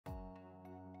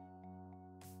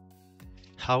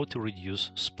how to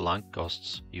reduce Splunk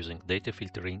costs using data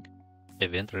filtering,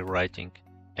 event rewriting,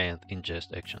 and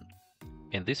ingest action.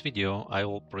 In this video, I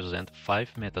will present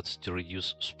 5 methods to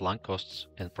reduce Splunk costs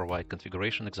and provide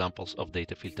configuration examples of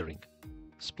data filtering.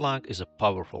 Splunk is a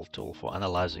powerful tool for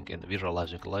analyzing and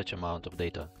visualizing a large amount of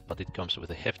data, but it comes with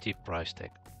a hefty price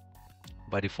tag.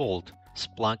 By default,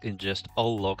 Splunk ingests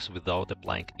all logs without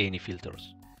applying any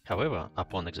filters. However,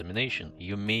 upon examination,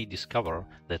 you may discover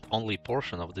that only a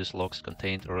portion of these logs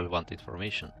contain relevant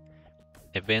information.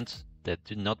 Events that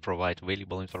do not provide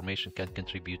valuable information can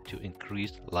contribute to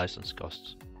increased license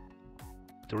costs.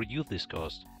 To reduce this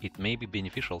cost, it may be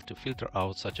beneficial to filter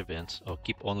out such events or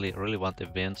keep only relevant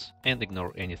events and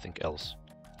ignore anything else.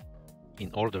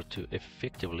 In order to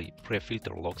effectively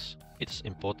pre-filter logs, it is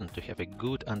important to have a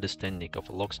good understanding of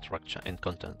log structure and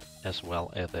content, as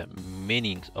well as the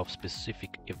meanings of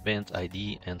specific event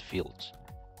ID and fields.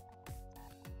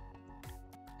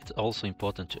 It's also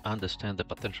important to understand the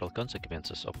potential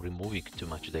consequences of removing too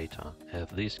much data, as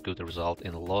this could result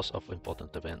in loss of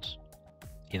important events.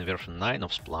 In version 9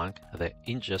 of Splunk, the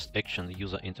Ingest Action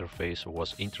user interface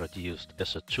was introduced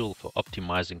as a tool for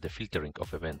optimizing the filtering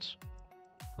of events.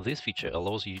 This feature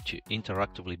allows you to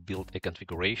interactively build a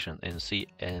configuration and see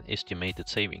an estimated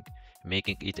saving,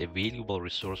 making it a valuable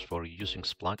resource for reducing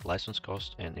Splunk license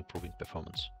costs and improving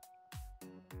performance.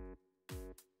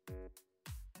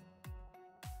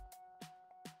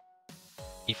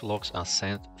 If logs are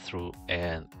sent through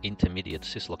an intermediate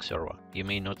Syslog server, you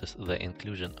may notice the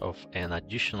inclusion of an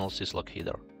additional Syslog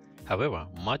header. However,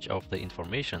 much of the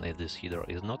information in this header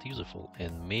is not useful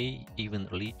and may even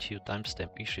lead to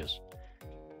timestamp issues.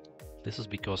 This is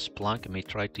because Splunk may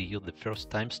try to use the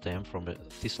first timestamp from the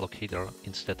Syslog header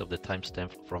instead of the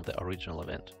timestamp from the original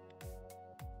event.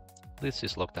 This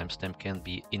Syslog timestamp can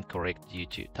be incorrect due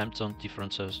to time zone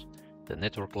differences, the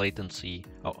network latency,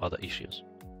 or other issues.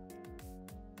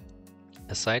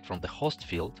 Aside from the host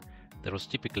field, there is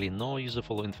typically no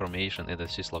useful information in the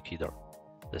Syslog header.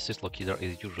 The Syslog header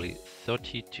is usually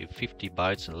 30 to 50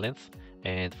 bytes in length,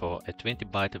 and for a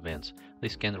 20-byte event,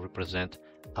 this can represent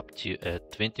up to a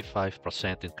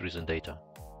 25% increase in data.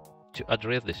 To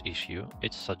address this issue,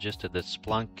 it's suggested that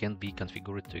Splunk can be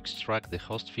configured to extract the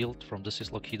host field from the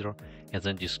Syslog header and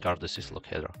then discard the Syslog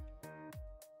header.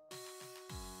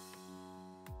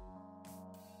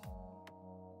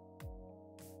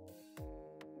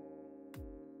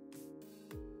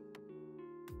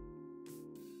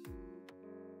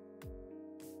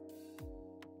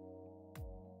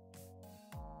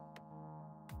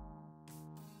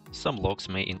 Some logs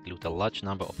may include a large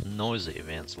number of noisy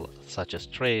events such as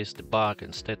trace, debug,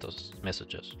 and status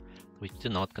messages, which do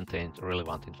not contain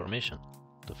relevant information.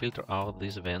 To filter out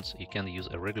these events, you can use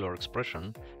a regular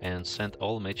expression and send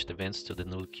all matched events to the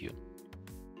null queue.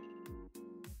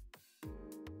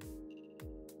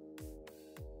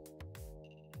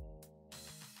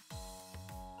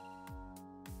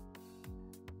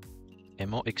 A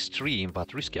more extreme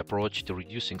but risky approach to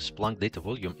reducing Splunk data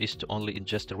volume is to only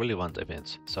ingest relevant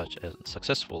events, such as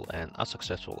successful and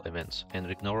unsuccessful events, and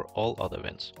ignore all other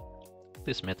events.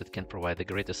 This method can provide a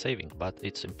greater saving, but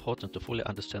it's important to fully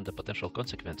understand the potential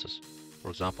consequences.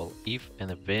 For example, if an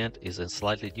event is in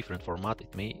slightly different format,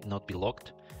 it may not be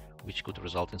logged, which could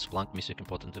result in Splunk missing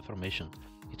important information.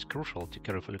 It's crucial to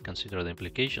carefully consider the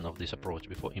implication of this approach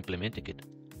before implementing it.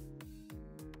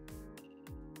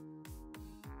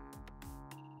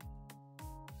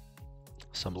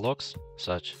 Some logs,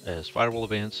 such as firewall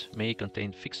events, may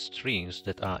contain fixed strings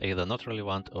that are either not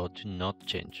relevant or do not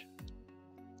change.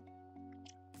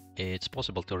 It's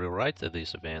possible to rewrite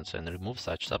these events and remove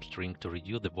such substring to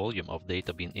reduce the volume of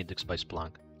data being indexed by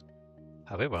Splunk.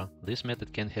 However, this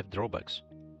method can have drawbacks.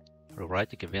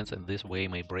 Rewriting events in this way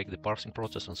may break the parsing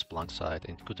process on Splunk side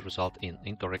and could result in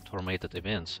incorrect formatted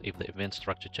events if the event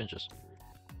structure changes.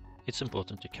 It's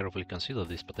important to carefully consider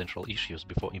these potential issues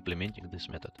before implementing this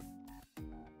method.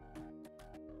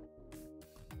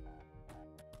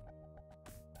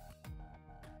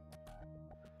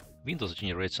 Windows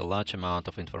generates a large amount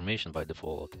of information by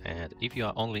default, and if you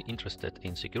are only interested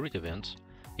in security events,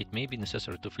 it may be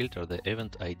necessary to filter the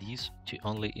event IDs to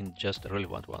only ingest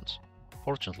relevant ones.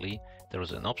 Fortunately, there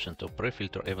is an option to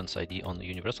pre-filter events ID on the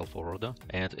Universal Forwarder,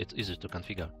 and it's easy to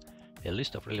configure. A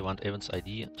list of relevant events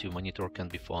ID to monitor can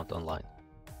be found online.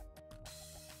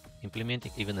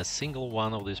 Implementing even a single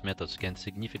one of these methods can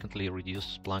significantly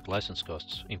reduce Splunk license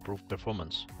costs, improve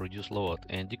performance, reduce load,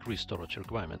 and decrease storage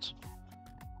requirements.